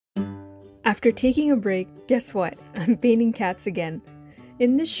After taking a break, guess what? I'm painting cats again.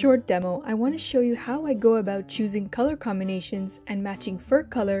 In this short demo, I want to show you how I go about choosing color combinations and matching fur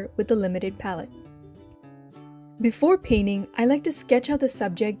color with a limited palette. Before painting, I like to sketch out the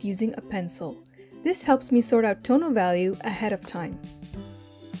subject using a pencil. This helps me sort out tonal value ahead of time.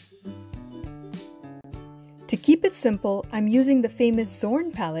 To keep it simple, I'm using the famous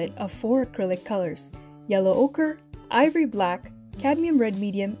Zorn palette of 4 acrylic colors: yellow ochre, ivory black, cadmium red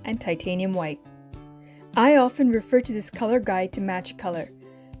medium, and titanium white. I often refer to this color guide to match color.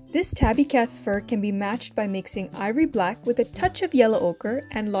 This tabby cat's fur can be matched by mixing ivory black with a touch of yellow ochre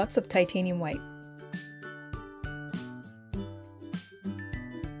and lots of titanium white.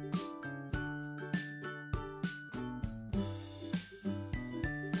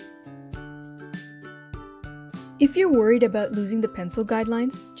 If you're worried about losing the pencil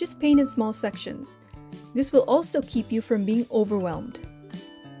guidelines, just paint in small sections. This will also keep you from being overwhelmed.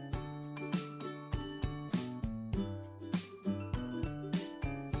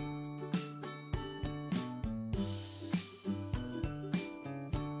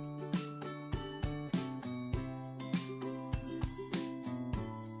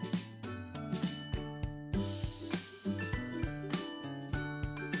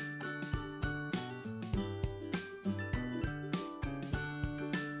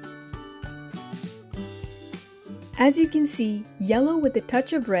 As you can see, yellow with a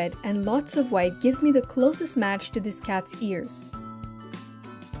touch of red and lots of white gives me the closest match to this cat's ears.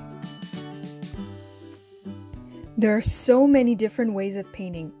 There are so many different ways of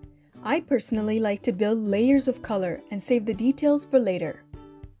painting. I personally like to build layers of color and save the details for later.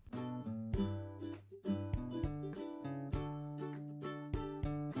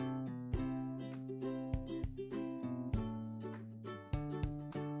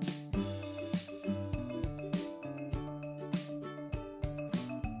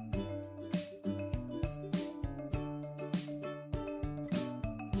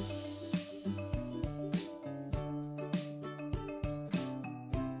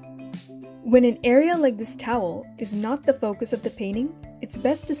 When an area like this towel is not the focus of the painting, it's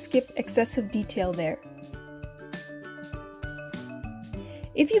best to skip excessive detail there.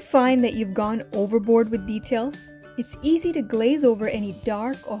 If you find that you've gone overboard with detail, it's easy to glaze over any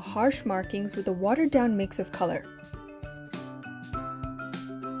dark or harsh markings with a watered down mix of color.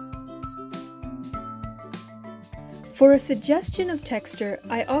 For a suggestion of texture,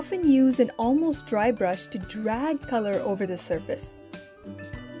 I often use an almost dry brush to drag color over the surface.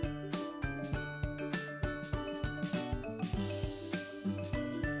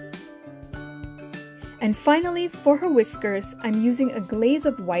 And finally, for her whiskers, I'm using a glaze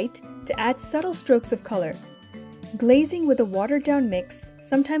of white to add subtle strokes of color. Glazing with a watered down mix,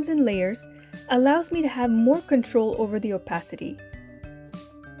 sometimes in layers, allows me to have more control over the opacity.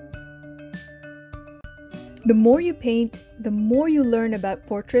 The more you paint, the more you learn about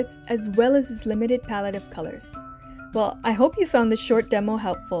portraits as well as this limited palette of colors. Well, I hope you found this short demo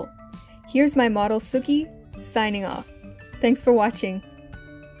helpful. Here's my model Suki, signing off. Thanks for watching.